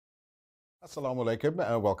Assalamu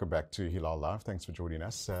alaikum. Welcome back to Hilaal Live. Thanks for joining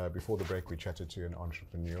us. Before the break, we chatted to an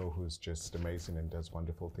entrepreneur who's just amazing and does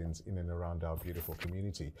wonderful things in and around our beautiful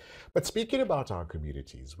community. But speaking about our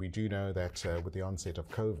communities, we do know that with the onset of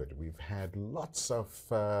COVID, we've had lots of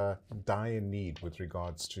dire need with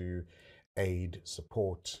regards to aid,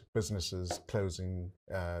 support, businesses closing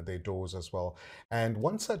their doors as well. And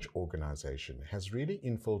one such organization has really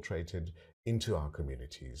infiltrated into our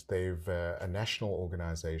communities. They've a national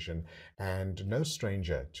organization and no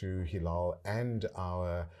stranger to Hilaal and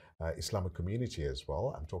our Islamic community as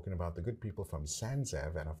well. I'm talking about the good people from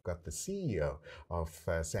SANZAF, and I've got the CEO of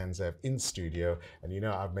SANZAF in studio. And you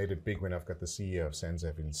know, I've made it big when I've got the CEO of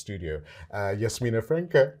SANZAF in studio. Yasmina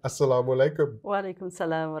Francke, Assalamu alaikum. Wa alaikum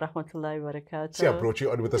salam wa rahmatullahi wa barakatuh. See, I brought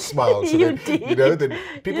you on with a smile. So You that, did. you know,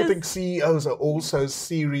 that people Yes. think CEOs are also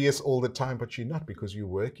serious all the time, but you're not, because you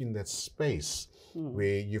work in that space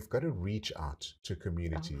where you've got to reach out to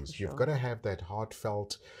communities. You've sure. got to have that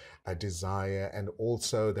heartfelt desire and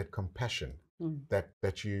also that compassion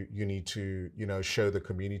that you need to, you know, show the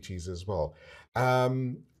communities as well.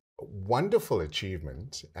 Wonderful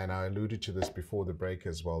achievement, and I alluded to this before the break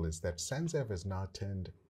as well, is that SANZAF has now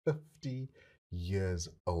turned 50 years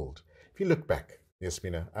old. If you look back,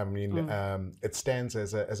 Yasmina, I mean, it stands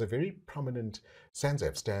as a very prominent,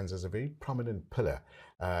 SANZAF stands as a very prominent pillar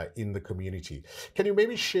in the community. Can you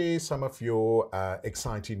maybe share some of your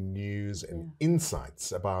exciting news and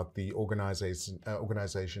insights about the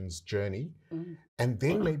organization's journey, and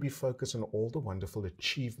then maybe focus on all the wonderful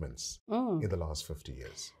achievements in the last 50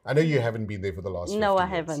 years? I know you haven't been there for the last 50 No, I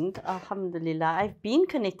years. haven't. Alhamdulillah. I've been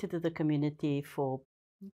connected to the community for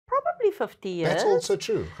probably 50 years. That's also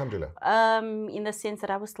true, alhamdulillah. In the sense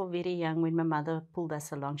that I was still very young when my mother pulled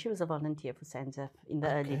us along. She was a volunteer for SANZAF in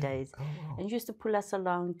the early days. Oh, wow. And she used to pull us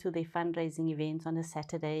along to their fundraising events on a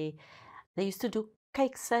Saturday. They used to do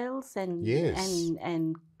cake sales and Yes.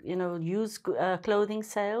 and you know, used clothing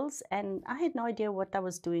sales, and I had no idea what I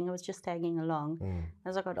was doing. I was just tagging along.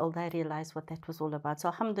 As I got older, I realized what that was all about. So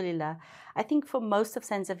alhamdulillah, I think for most of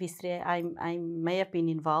SANZAF history, I may have been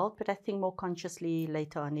involved, but I think more consciously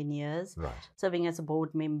later on in years, Right. serving as a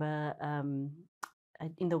board member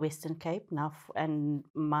in the Western Cape now, and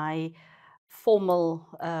my formal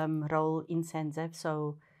role in SANZAF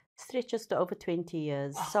so stretches to over 20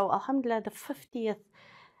 years. So alhamdulillah, the 50th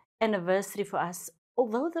anniversary for us,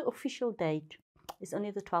 although the official date is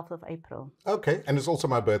only the 12th of April. Okay, and it's also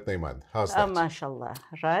my birthday month. How's that? Mashallah,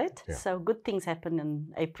 right? Yeah. So good things happen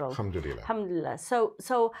in April. Alhamdulillah. Alhamdulillah.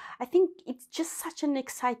 So I think it's just such an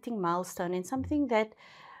exciting milestone and something that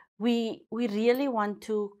we really want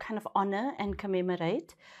to kind of honor and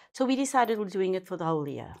commemorate. So we decided we're doing it for the whole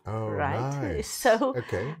year. Oh, right? nice. So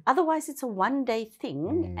okay. Otherwise it's a one-day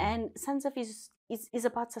thing, and SANZAF is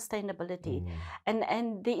about sustainability.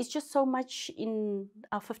 And there is just so much in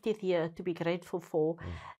our 50th year to be grateful for,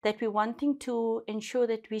 that we're wanting to ensure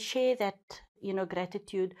that we share that, you know,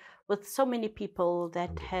 gratitude with so many people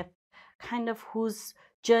that have kind of whose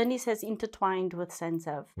journeys has intertwined with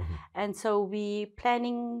SANZAF. And so we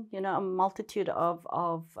planning, you know, a multitude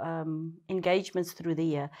of engagements through the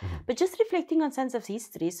year. But just reflecting on SANZAF's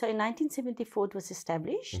history, so in 1974 it was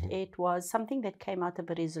established. It was something that came out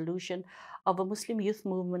of a resolution of a Muslim Youth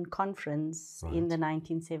Movement conference in the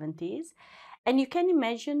 1970s. And you can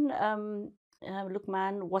imagine,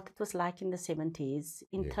 Lukman, what it was like in the 70s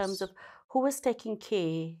in terms of who was taking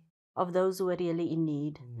care of those who were really in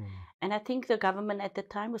need. And I think the government at the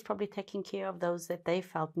time was probably taking care of those that they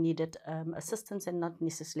felt needed assistance, and not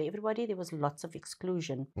necessarily everybody. There was lots of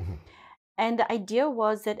exclusion. And the idea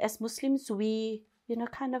was that as Muslims, we, you know,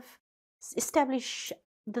 kind of establish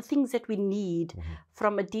the things that we need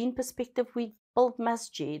from a deen perspective. We build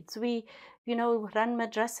masjids, we, you know, run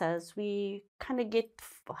madrasas, we kind of get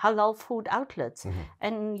halal food outlets.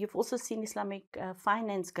 And you've also seen Islamic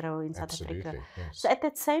finance grow in South Africa. Yes. So at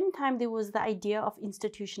that same time, there was the idea of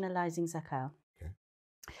institutionalizing zakah.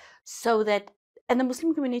 So that, and the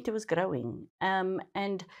Muslim community was growing.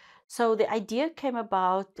 And so the idea came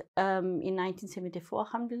about in 1974,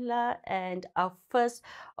 alhamdulillah, and our first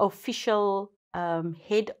official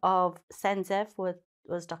head of SANZAF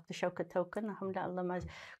was Dr. Shaukat Token, alhamdulillah,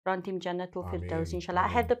 grant him Jannatul Firdaus, inshallah. I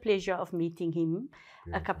had the pleasure of meeting him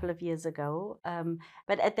a couple of years ago.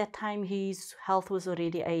 But at that time, his health was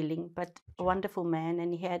already ailing, but a wonderful man.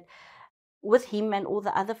 And he had, with him and all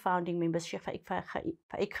the other founding members, Sheikh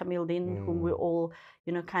Faik Khamildin, whom we all,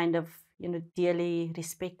 you know, kind of, you know, dearly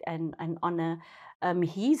respect and honor.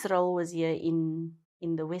 His role was here in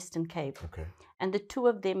the Western Cape. And the two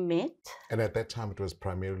of them met. And at that time, it was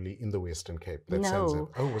primarily in the Western Cape. That No. SANZAF.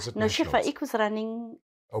 Oh, was it No, Sheikh nationals? Faik was running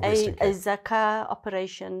Western a Cape. zakah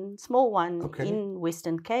operation, small one Okay. in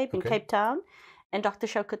Western Cape, in Okay. Cape Town, and Dr.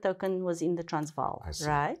 Shaukat Token was in the Transvaal, I see.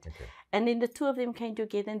 right? Okay. And then the two of them came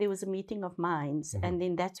together and there was a meeting of minds. Mhm. And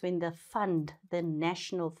then that's when the fund, the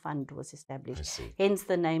national fund, was established. I see. Hence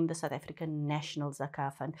the name, the South African National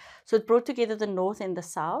Zakah Fund. So it brought together the North and the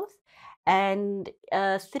South. And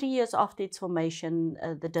 3 years after its formation,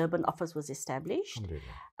 the Durban office was established.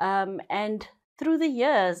 Alhamdulillah. And through the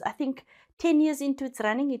years, I think 10 years into its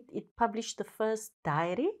running, it published the first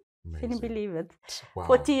diary. Amazing. Can you believe it? Wow.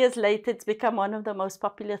 40 years later, it's become one of the most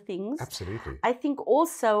popular things. Absolutely. I think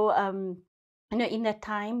also, in that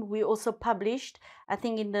time, we also published, I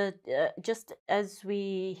think in the, just as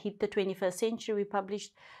we hit the 21st century,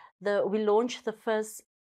 we launched the first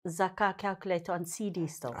zakah calculator on CD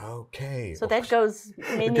still. Okay. So that goes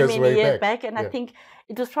many years back. And I think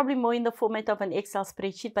it was probably more in the format of an Excel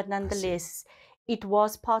spreadsheet, but nonetheless, it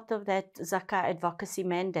was part of that zakah advocacy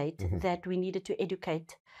mandate that we needed to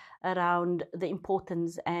educate around the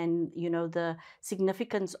importance and, the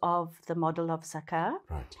significance of the model of zakah.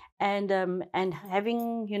 Right. And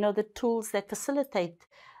having, the tools that facilitate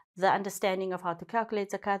the understanding of how to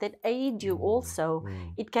calculate zakah that aid you also.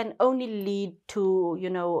 It can only lead to,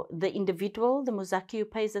 the individual, the muzaki who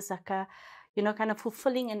pays the zakah, kind of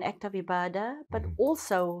fulfilling an act of ibadah, but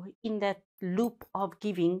also in that loop of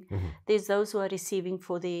giving, there's those who are receiving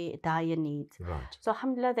for their dire needs. Right. So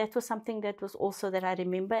alhamdulillah, that was something that was also that I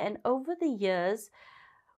remember. And over the years,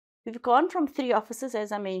 we've gone from 3 offices,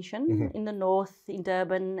 as I mentioned, in the north, in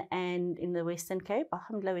Durban, and in the Western Cape.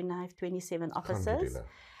 Alhamdulillah, we now have 27 offices.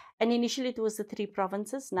 And initially it was the 3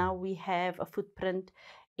 provinces. Now we have a footprint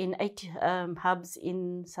in 8 hubs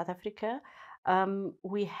in South Africa.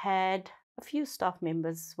 We had a few staff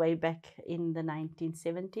members way back in the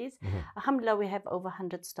 1970s. Alhamdulillah, we have over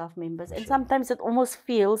 100 staff members. And sometimes it almost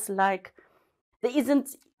feels like there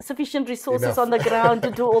isn't sufficient resources on the ground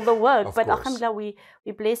to do all the work. But alhamdulillah,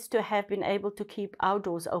 we're blessed to have been able to keep our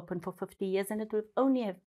doors open for 50 years. And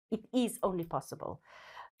it is only possible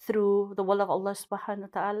through the will of Allah subhanahu wa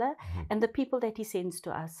ta'ala and the people that He sends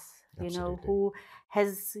to us, who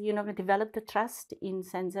has, developed the trust in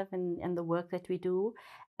SANZAF and the work that we do,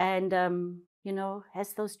 and,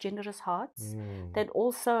 has those generous hearts that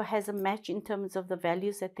also has a match in terms of the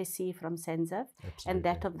values that they see from SANZAF and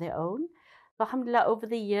that of their own. So alhamdulillah, over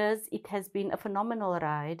the years, it has been a phenomenal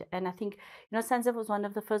ride. And I think, SANZAF was one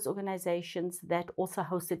of the first organizations that also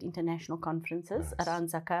hosted international conferences around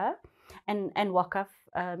zakah and Waqaf,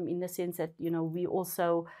 in the sense that, we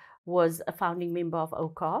also was a founding member of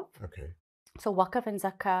OCAF. Okay. So Waqaf and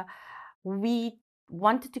zakah, we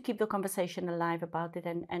wanted to keep the conversation alive about it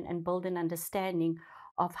and build an understanding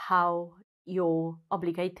of how your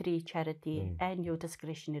obligatory charity and your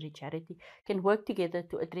discretionary charity can work together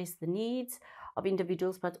to address the needs of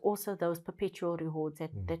individuals, but also those perpetual rewards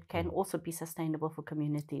that can also be sustainable for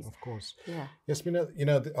communities. Of course. Yeah. Yasmina,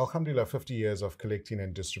 alhamdulillah, 50 years of collecting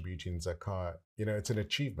and distributing zakah, it's an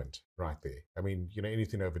achievement right there. I mean,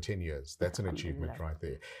 anything over 10 years, that's an achievement right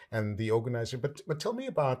there. And the organization, but tell me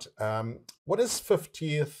about what does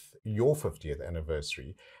your 50th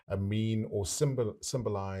anniversary mean or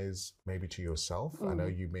symbolize maybe to yourself? I know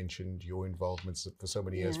you mentioned your involvement for so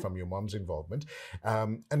many years from your mom's involvement,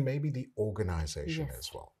 and maybe the organization as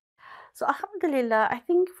well. So alhamdulillah, I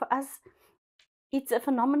think for us, it's a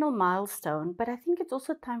phenomenal milestone, but I think it's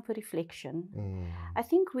also time for reflection. I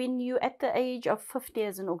think when you're at the age of 50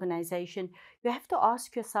 as an organization, you have to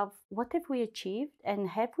ask yourself, what have we achieved? And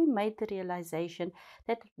have we made the realization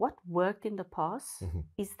that what worked in the past,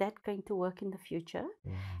 is that going to work in the future?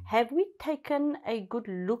 Have we taken a good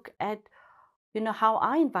look at, how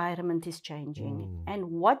our environment is changing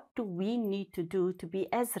and what do we need to do to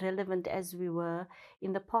be as relevant as we were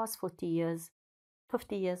in the past 50 years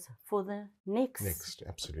for the next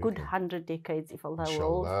good 100 decades, if Allah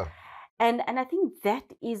wills. And I think that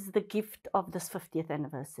is the gift of this 50th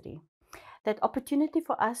anniversary. That opportunity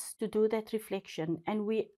for us to do that reflection. And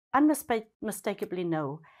we unmistakably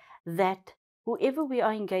know that whoever we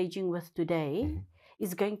are engaging with today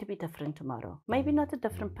is going to be different tomorrow. Maybe not a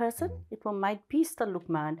different person. It might be still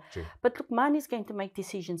Luqman. But Luqman is going to make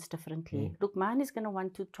decisions differently. Luqman is going to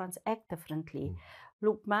want to transact differently.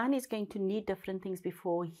 Luqman is going to need different things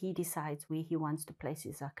before he decides where he wants to place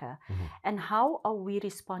his zakah. And how are we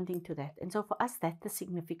responding to that? And so for us, that's the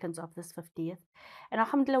significance of this 50th. And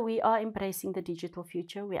alhamdulillah, we are embracing the digital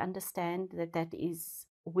future. We understand that is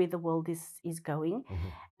where the world is going.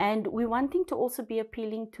 And we're wanting to also be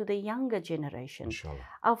appealing to the younger generation. Inshallah.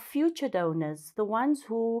 Our future donors, the ones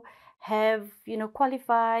who have,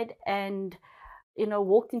 qualified and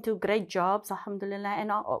walked into great jobs, alhamdulillah,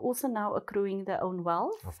 and are also now accruing their own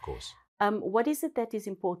wealth. Of course. What is it that is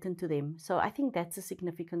important to them? So I think that's the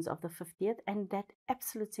significance of the 50th, and that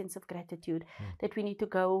absolute sense of gratitude that we need to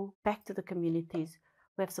go back to the communities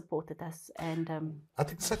who have supported us. And I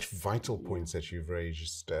think such vital points that you've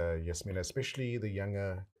raised, Yasmina, especially the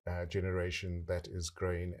younger generation that is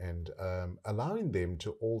growing, and allowing them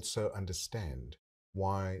to also understand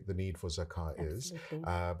why the need for zakah is,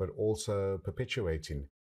 but also perpetuating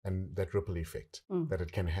and that ripple effect that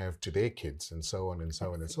it can have to their kids, and so on and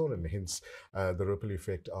so on and so on, and hence the ripple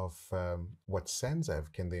effect of what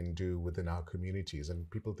SANZAF can then do within our communities. And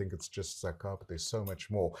people think it's just zakah, but there's so much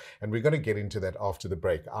more. And we're going to get into that after the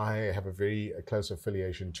break. I have a very close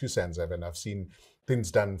affiliation to SANZAF, and I've seen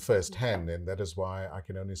things done firsthand, and that is why I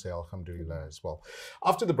can only say alhamdulillah as well.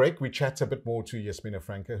 After the break, we chat a bit more to Yasmina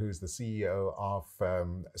Francke, who's the CEO of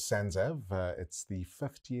SANZAF. It's the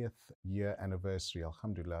 50th year anniversary,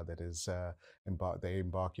 alhamdulillah, that is they're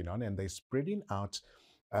embarking on, and they're spreading out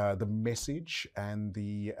the message and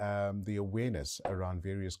the awareness around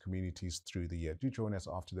various communities through the year. Do join us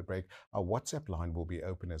after the break. Our WhatsApp line will be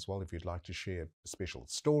open as well. If you'd like to share a special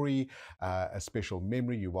story, a special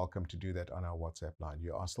memory, you're welcome to do that on our WhatsApp line.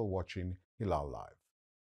 You are still watching Hilaal Live.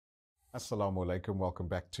 Assalamu alaikum. Welcome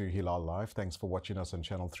back to Hilaal Live. Thanks for watching us on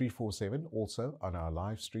channel 347, also on our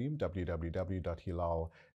live stream,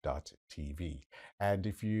 www.hilaal.tv. And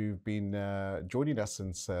if you've been joining us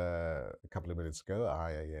since a couple of minutes ago,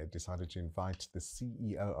 I decided to invite the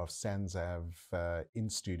CEO of SANZAF in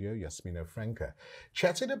studio, Yasmina Francke,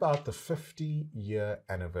 chatting about the 50-year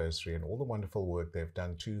anniversary and all the wonderful work they've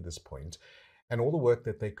done to this point, and all the work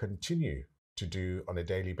that they continue to do on a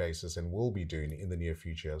daily basis and will be doing in the near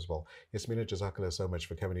future as well. Yasmina, jazakallah so much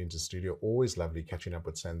for coming into studio. Always lovely catching up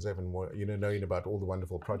with SANZAF and more, knowing about all the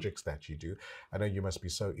wonderful projects that you do. I know you must be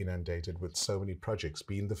so inundated with so many projects.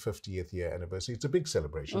 Being the 50th year anniversary, it's a big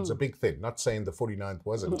celebration. It's a big thing. Not saying the 49th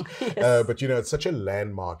wasn't, yes. But it's such a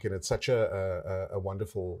landmark, and it's such a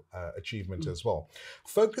wonderful achievement as well.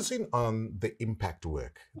 Focusing on the impact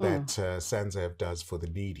work that SANZAF does for the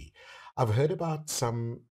needy. I've heard about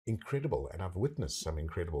some incredible, and I've witnessed some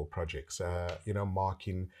incredible projects,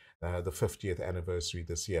 marking the 50th anniversary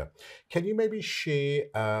this year. Can you maybe share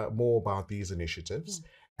more about these initiatives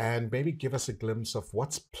and maybe give us a glimpse of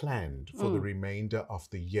what's planned for the remainder of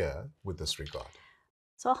the year with this regard?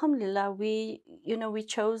 So alhamdulillah, we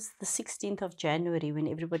chose the 16th of January when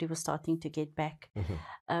everybody was starting to get back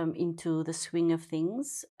into the swing of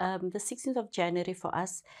things. The 16th of January for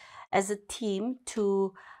us as a team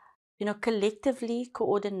to collectively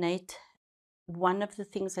coordinate one of the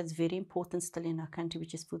things that's very important still in our country,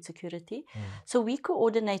 which is food security. So we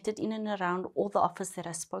coordinated in and around all the offers that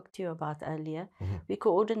I spoke to you about earlier. We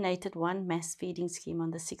coordinated one mass feeding scheme on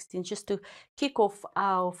the 16th just to kick off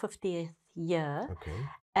our 50th year.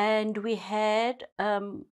 And we had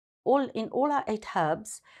in all our 8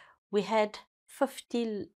 hubs, we had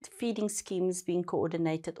 50 feeding schemes being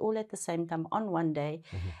coordinated all at the same time on one day.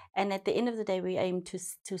 And at the end of the day, we aim to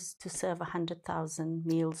serve 100,000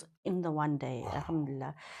 meals in the one day,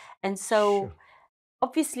 alhamdulillah. And so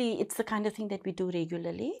obviously it's the kind of thing that we do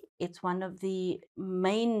regularly. It's one of the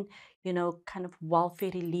main, kind of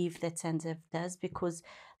welfare relief that SANZAF does, because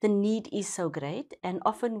the need is so great. And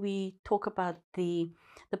often we talk about the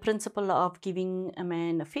principle of giving a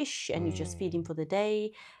man a fish and you just feed him for the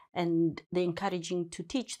day, and the encouraging to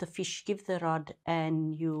teach the fish, give the rod,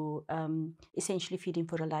 and you essentially feed him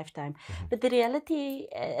for a lifetime. But the reality,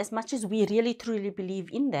 as much as we really truly believe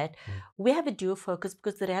in that, we have a dual focus,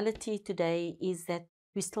 because the reality today is that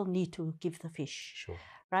we still need to give the fish.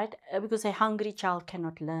 Right? Because a hungry child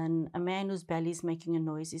cannot learn. A man whose belly is making a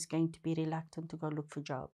noise is going to be reluctant to go look for a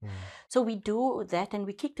job. So we do that, and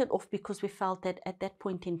we kicked it off because we felt that at that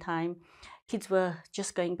point in time, kids were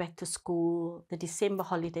just going back to school. The December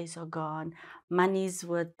holidays are gone. Monies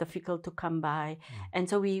were difficult to come by. And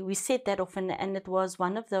so we set that off, and it was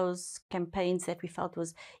one of those campaigns that we felt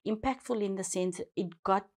was impactful in the sense it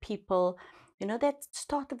got people, that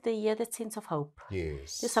start of the year, that sense of hope.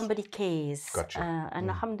 Yes. Somebody cares. Gotcha. And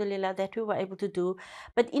alhamdulillah, that we were able to do.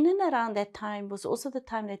 But in and around that time was also the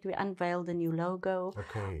time that we unveiled the new logo.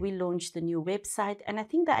 We launched the new website. And I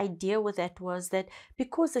think the idea with that was that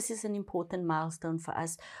because this is an important milestone for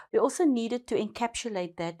us, we also needed to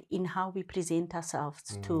encapsulate that in how we present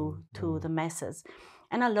ourselves to the masses.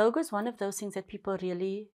 And our logo is one of those things that people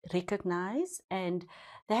really recognize, and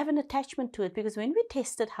they have an attachment to it, because when we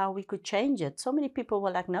tested how we could change it, so many people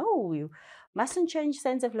were like, no, you mustn't change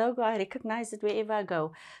SANZAF logo. I recognize it wherever I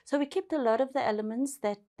go. So we kept a lot of the elements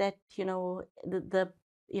that the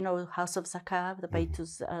House of Zakah, the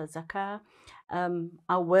Baytus Zakah,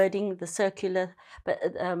 our wording, the circular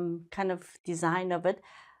kind of design of it.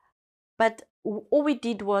 But all we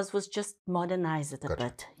did was just modernize it a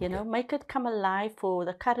bit, make it come alive for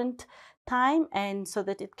the current time, and so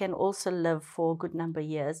that it can also live for a good number of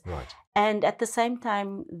years. Right. And at the same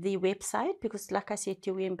time, the website, because like I said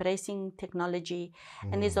to you, we're embracing technology,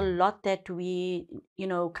 and there's a lot that we,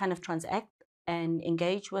 kind of transact and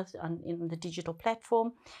engage with in the digital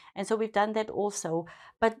platform. And so we've done that also.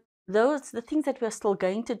 But the things that we're still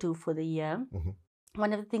going to do for the year,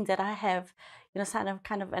 one of the things that I have,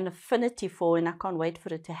 kind of an affinity for, and I can't wait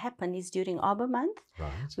for it to happen, is during Arbor Month.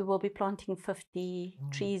 Right. We will be planting 50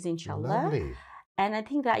 trees, inshallah. Lovely. And I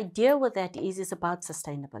think the idea with that is about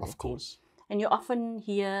sustainability. Of course. And you often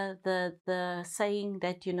hear the saying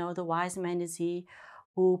that, the wise man is he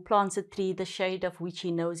who plants a tree, the shade of which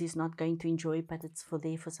he knows he's not going to enjoy, but it's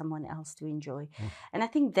for someone else to enjoy. And I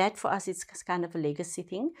think that for us, it's kind of a legacy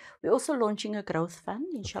thing. We're also launching a growth fund,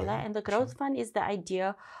 inshallah. And the growth fund is the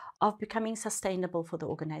idea of becoming sustainable for the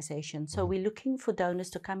organization. So we're looking for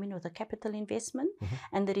donors to come in with a capital investment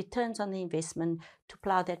and the returns on the investment to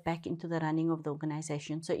plow that back into the running of the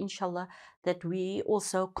organization. So inshallah, that we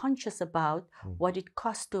also conscious about what it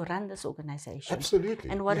costs to run this organization.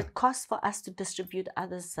 Absolutely. And what it costs for us to distribute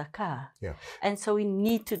others zakah. Yeah. And so we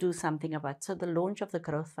need to do something about it. So the launch of the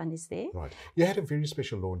growth fund is there. Right. You had a very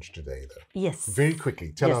special launch today, though. Yes. Very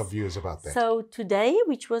quickly, tell our viewers about that. So today,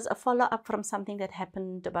 which was a follow-up from something that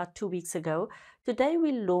happened about 2 weeks ago, today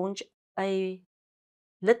we launch a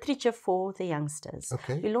literature for the youngsters.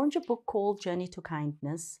 Okay. We launched a book called Journey to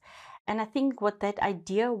Kindness. And I think what that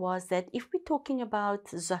idea was that if we're talking about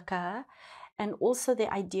zakah and also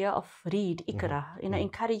the idea of ikra,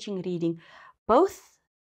 encouraging reading, both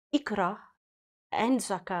ikra and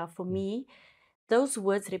zakah for me, those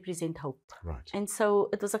words represent hope. Right. And so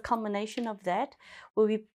it was a culmination of that,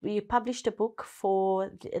 where we published a book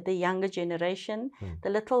for the younger generation, the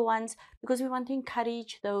little ones, because we want to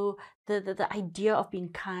encourage the idea of being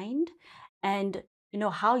kind and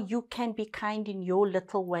how you can be kind in your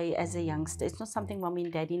little way as a youngster. It's not something mommy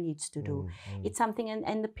and daddy needs to do. It's something,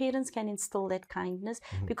 and the parents can instill that kindness,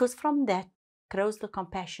 because from that grows the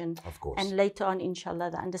compassion. Of course. And later on,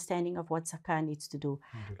 inshallah, the understanding of what zakah needs to do.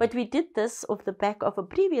 But we did this off the back of a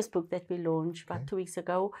previous book that we launched about 2 weeks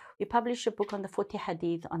ago. We published a book on the 40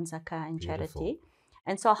 hadith on zakah and charity.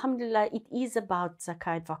 And so alhamdulillah, it is about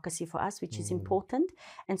zakah advocacy for us, which is important.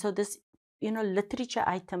 And so this, literature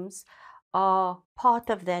items are part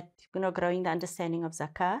of that, growing the understanding of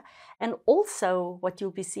zakah. And also what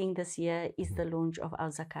you'll be seeing this year is the launch of our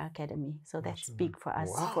Zakah Academy. So that's big for us.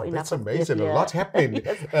 Wow, that's amazing. A lot happening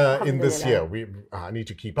in this year. I need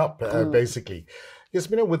to keep up, basically.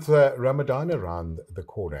 Yasmina, with Ramadan around the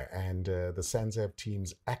corner and the SANZAF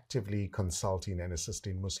teams actively consulting and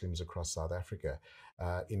assisting Muslims across South Africa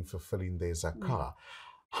in fulfilling their zakah,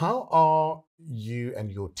 how are you and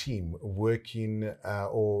your team working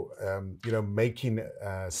making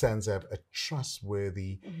SANZAF a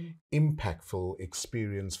trustworthy, impactful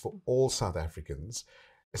experience for all South Africans,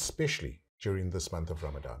 especially during this month of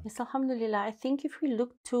Ramadan? Yes, alhamdulillah. I think if we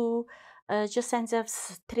look to just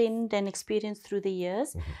SANZAF's trend and experience through the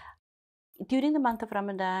years, during the month of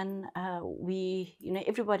Ramadan,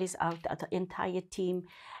 everybody's out. The entire team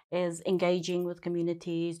is engaging with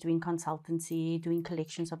communities, doing consultancy, doing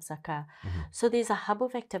collections of zakah. So there's a hub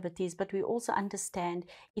of activities, but we also understand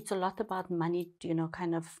it's a lot about money,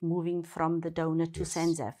 kind of moving from the donor to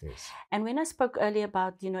SANZAF. Yes. And when I spoke earlier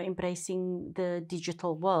about, embracing the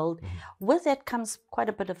digital world, with that comes quite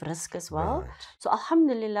a bit of risk as well. Right. So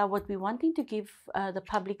alhamdulillah, what we're wanting to give the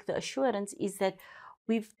public the assurance is that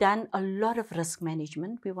we've done a lot of risk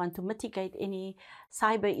management. We want to mitigate any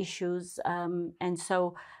cyber issues. And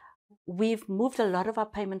so we've moved a lot of our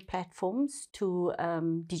payment platforms to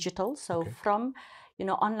digital. So from,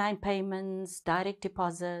 online payments, direct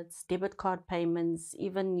deposits, debit card payments,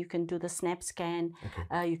 even you can do the snap scan.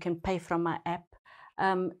 You can pay from our app.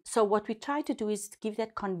 So what we try to do is to give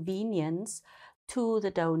that convenience to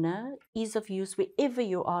the donor, ease of use wherever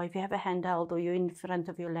you are. If you have a handheld or you're in front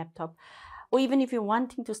of your laptop, or even if you're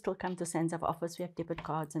wanting to still come to SANZAF office, we have debit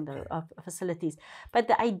cards and the facilities. But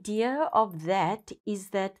the idea of that is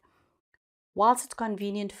that whilst it's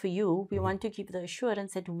convenient for you, we want to give the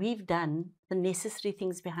assurance that we've done the necessary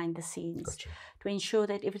things behind the scenes Gotcha. to ensure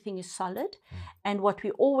that everything is solid. And what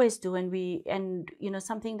we always do, and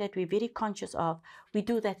something that we're very conscious of, we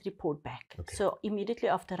do that report back. Okay. So immediately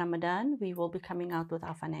after Ramadan, we will be coming out with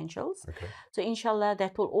our financials. Okay. So inshallah,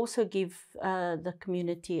 that will also give the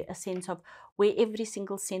community a sense of where every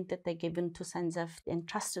single cent that they're given to SANZAF and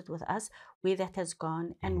trusted with us, where that has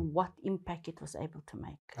gone and what impact it was able to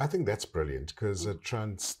make. I think that's brilliant, because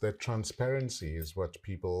that transparency is what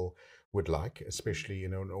people would like, especially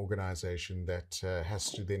in an organization that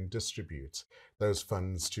has to then distribute those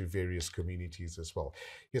funds to various communities as well.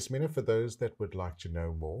 Yasmina, for those that would like to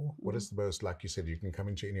know more, what is the most, like you said, you can come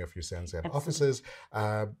into any of your SANZAF offices.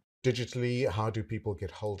 Digitally, how do people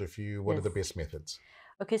get hold of you? What are the best methods?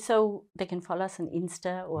 Okay, so they can follow us on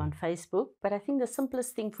Insta or on Facebook, but I think the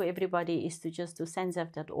simplest thing for everybody is to just do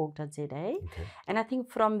sanzaf.org.za. Okay. And I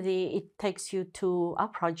think from there, it takes you to our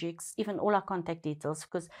projects, even all our contact details,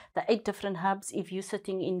 because the 8 different hubs, if you're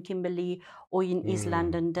sitting in Kimberley or in East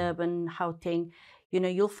London, Durban, Gauteng,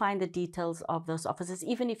 you'll find the details of those offices.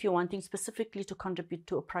 Even if you're wanting specifically to contribute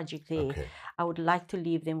to a project there, I would like to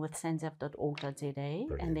leave them with sanzaf.org.za.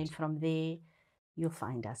 And then from there, you'll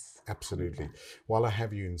find us. Absolutely. While I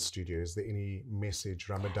have you in studio, is there any message,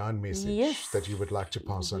 Ramadan message, that you would like to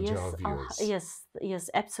pass on to our viewers? Yes,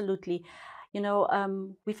 absolutely.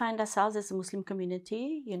 We find ourselves as a Muslim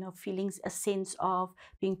community, feeling a sense of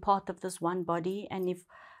being part of this one body. And if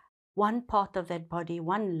one part of that body,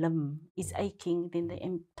 one limb is aching, then the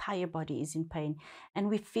entire body is in pain. And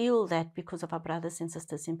we feel that because of our brothers and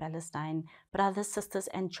sisters in Palestine, brothers, sisters,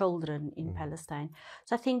 and children in Palestine.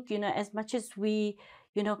 So I think, as much as we,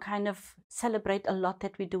 kind of celebrate a lot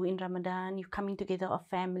that we do in Ramadan, you're coming together of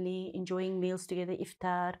family, enjoying meals together,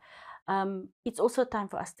 iftar. It's also time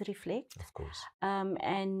for us to reflect. Of course.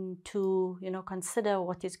 And to, consider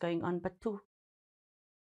what is going on, but to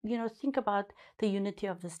think about the unity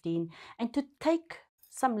of this deen and to take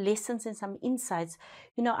some lessons and some insights.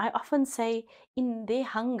 I often say in their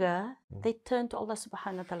hunger, they turn to Allah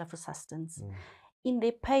subhanahu wa ta'ala for sustenance. In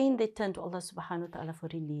their pain, they turn to Allah subhanahu wa ta'ala for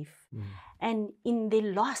relief. And in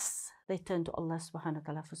their loss, they turn to Allah subhanahu wa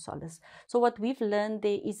ta'ala for solace. So what we've learned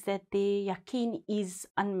there is that their yaqeen is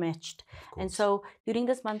unmatched. And so during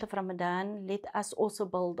this month of Ramadan, let us also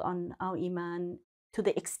build on our iman to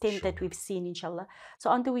the extent that we've seen, inshallah. So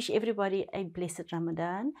I want to wish everybody a blessed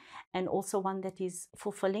Ramadan, and also one that is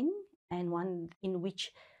fulfilling and one in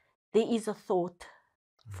which there is a thought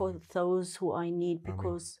for those who are in need,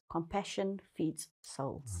 because compassion feeds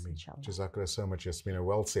souls, inshallah. Jazakallah so much, Yasmina.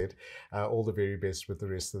 Well said. All the very best with the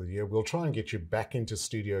rest of the year. We'll try and get you back into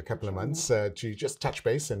studio a couple of months to just touch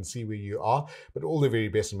base and see where you are. But all the very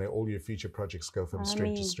best, and may all your future projects go from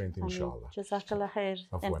strength to strength, inshallah. Jazakallah khair,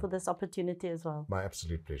 and for this opportunity as well. My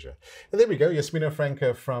absolute pleasure. And there we go, Yasmina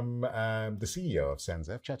Francke from the CEO of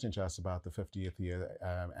SANZAF, chatting to us about the 50th year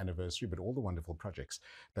anniversary, but all the wonderful projects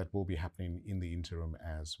that will be happening in the interim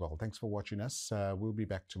as well. Thanks for watching us. We'll be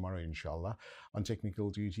back tomorrow, inshallah. On technical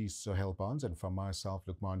duties, Sohail Barnes, and from myself,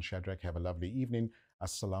 Luqman Shadrack. Have a lovely evening.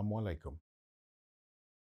 Assalamu alaikum.